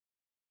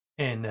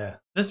In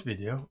this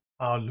video,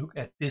 I'll look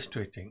at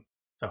districting.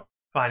 So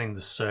finding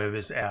the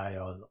service area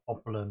or the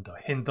upland or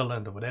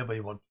hinterland or whatever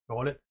you want to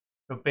call it.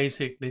 So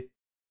basically,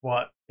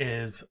 what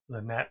is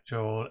the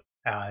natural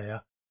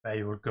area where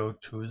you would go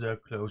to the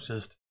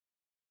closest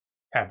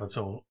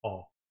capital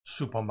or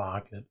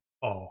supermarket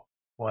or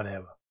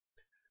whatever.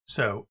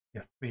 So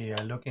if we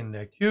are looking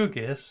at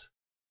QGIS,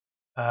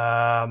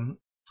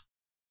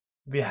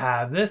 we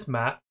have this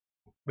map,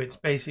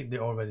 which basically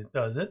already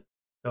does it.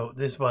 So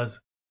this was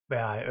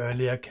where I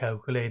earlier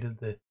calculated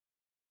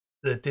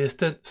the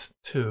distance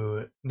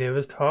to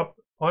nearest hub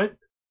point,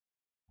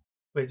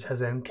 which has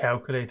then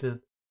calculated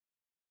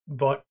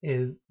what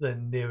is the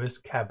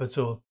nearest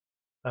capital,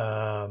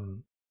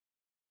 and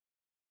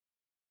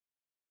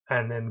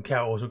then can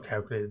also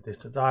calculate the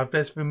distance. I've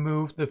just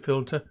removed the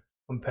filter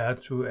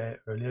compared to an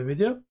earlier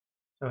video.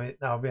 So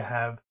now we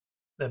have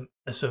them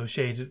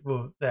associated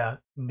with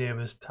their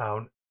nearest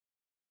town.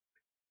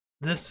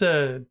 This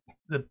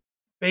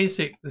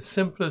the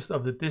simplest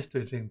of the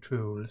districting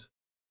tools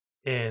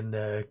in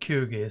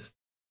QGIS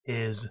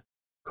is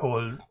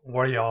called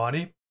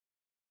Voronoi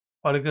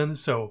polygons.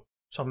 So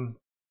some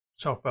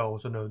software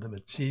also know them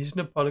as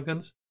seasonal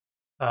polygons.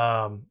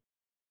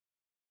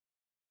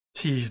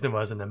 Seasonal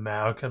was an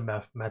American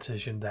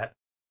mathematician that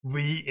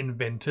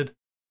reinvented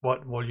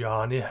what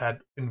Voronoi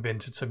had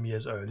invented some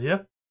years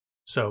earlier.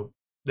 So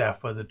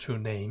therefore the two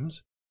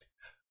names.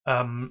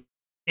 In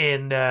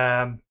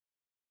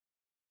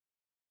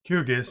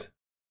QGIS,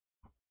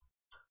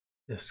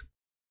 this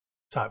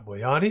type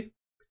Voronoi,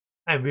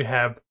 and we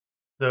have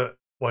the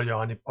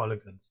Voronoi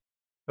polygons.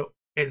 So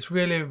it's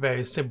really a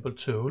very simple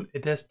tool.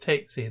 It just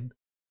takes in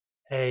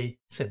a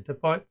center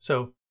point.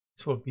 So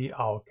this will be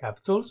our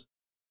capitals,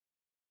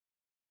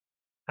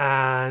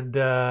 and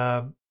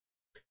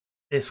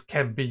this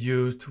can be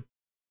used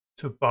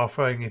to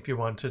buffering if you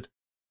wanted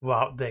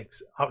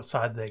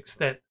outside the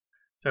extent.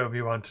 So if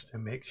you wanted to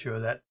make sure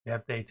that you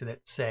have data,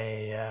 let's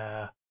say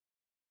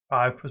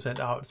 5%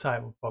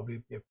 outside would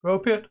probably be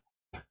appropriate,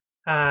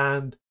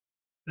 and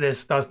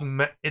this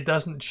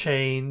doesn't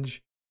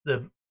change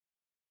the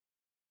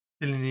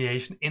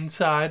delineation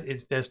inside.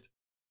 It's just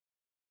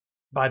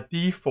by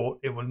default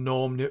it will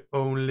normally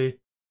only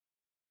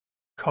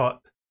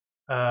cut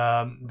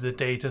the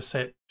data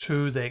set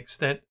to the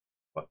extent,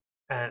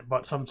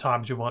 but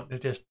sometimes you want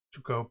it just to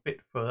go a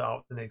bit further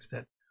out than the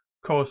extent.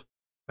 Of course,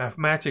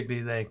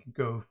 mathematically they can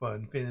go for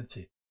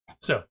infinity.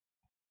 So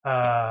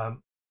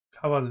cover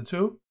the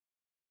two,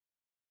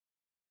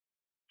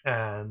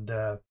 and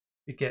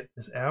we get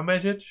this error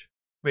message,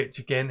 which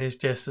again is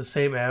just the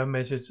same error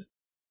message,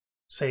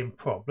 same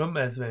problem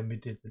as when we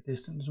did the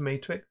distance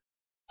matrix.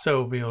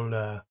 So we'll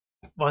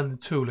run the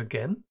tool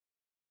again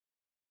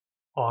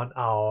on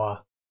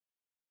our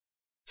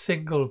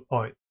single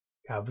point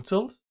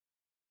capitals,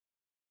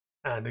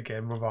 and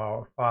again with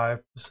our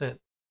 5%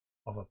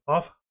 of a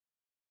buffer,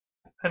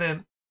 and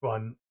then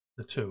run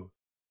the tool.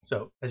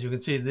 So as you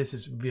can see, this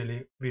is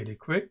really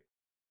quick,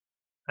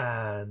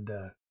 and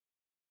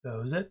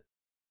close it,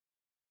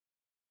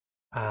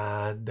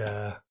 and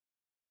go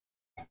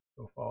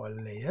for our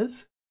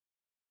layers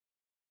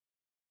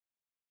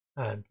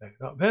and drag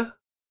it up here.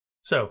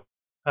 So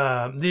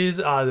these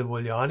are the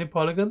Voronoi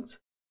polygons.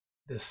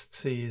 Just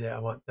see that I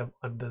want them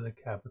under the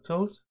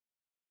capitals,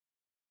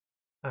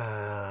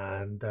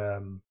 and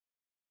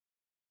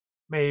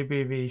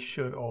maybe we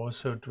should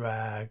also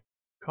drag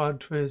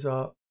countries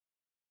up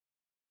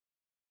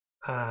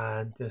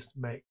and just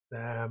make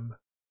them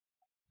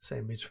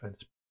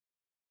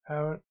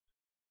semi-transparent.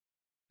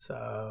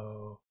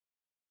 So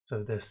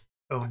this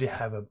only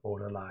have a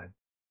borderline.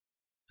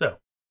 So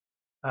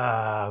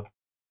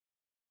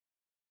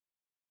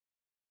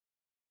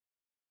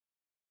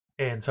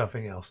and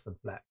something else than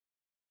black.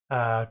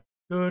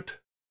 Good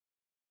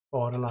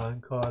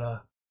borderline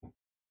color.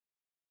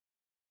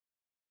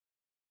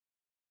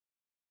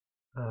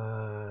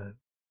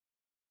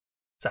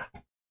 So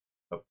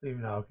hopefully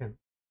now can.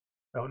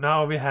 So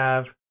now we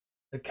have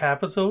the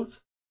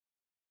capitals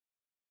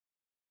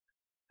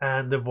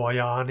and the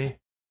Voronoi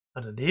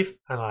underneath,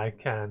 and I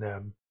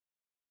can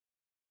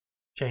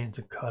change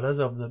the colors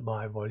of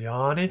my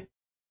Voronoi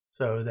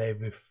so they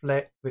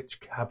reflect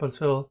which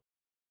capital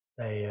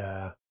they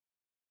are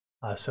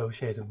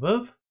associated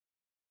with.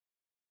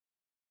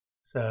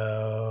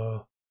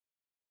 So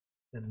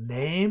the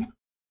name,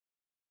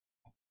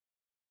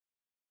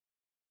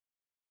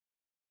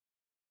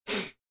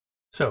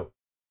 so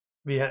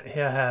we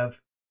here have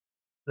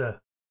the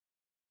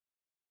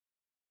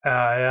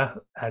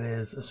area that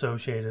is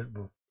associated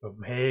with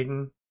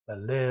Copenhagen,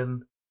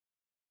 Berlin,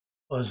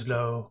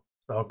 Oslo,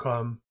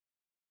 Stockholm,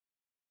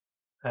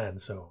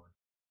 and so on.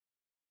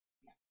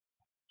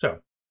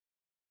 So,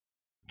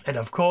 and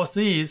of course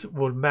these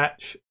will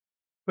match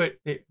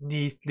pretty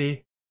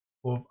neatly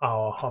with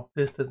our hub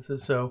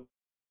distances. So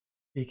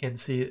you can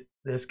see in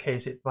this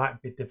case it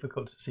might be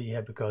difficult to see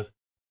here because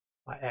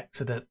by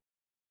accident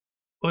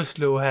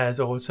Oslo has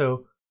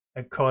also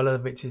a color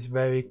which is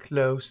very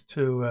close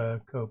to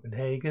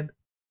Copenhagen.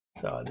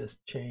 So I'll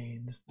just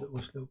change the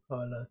Oslo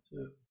color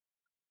to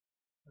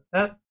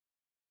that.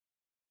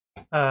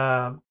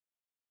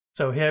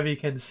 So here we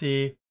can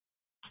see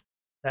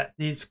that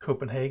these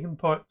Copenhagen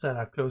points that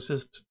are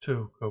closest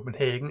to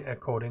Copenhagen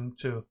according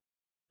to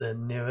the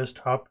nearest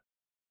hub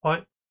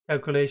point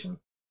calculation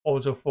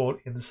also fall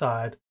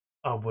inside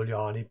our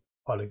Voronoi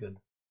polygons.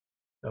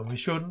 So we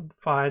shouldn't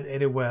find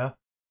anywhere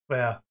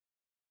where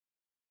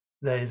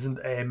there isn't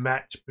a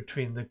match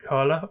between the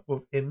color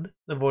within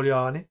the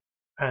Voronoi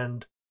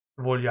and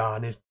the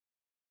Voronoi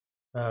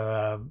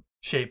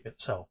shape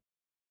itself.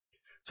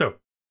 So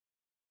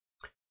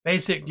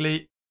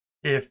basically,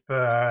 if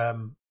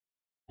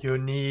you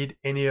need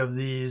any of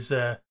these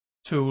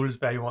tools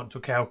where you want to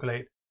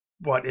calculate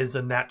what is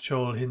the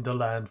natural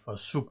hinterland for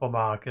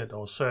supermarket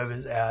or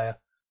service area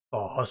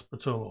for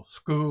hospital or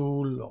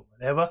school or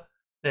whatever,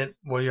 then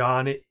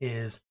Voronoi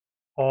is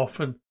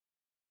often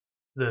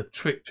the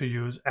trick to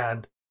use,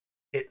 and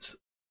it's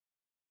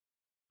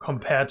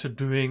compared to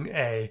doing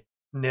a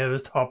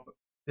nearest hop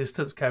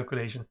distance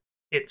calculation,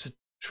 it's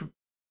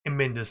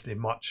immensely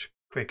much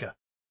quicker.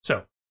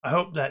 So I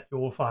hope that you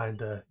will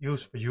find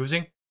use for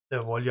using the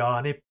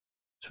Voronoi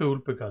tool,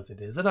 because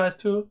it is a nice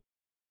tool,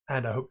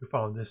 and I hope you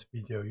found this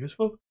video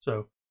useful.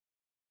 So,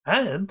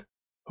 and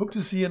hope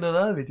to see you in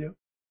another video.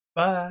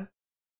 Bye.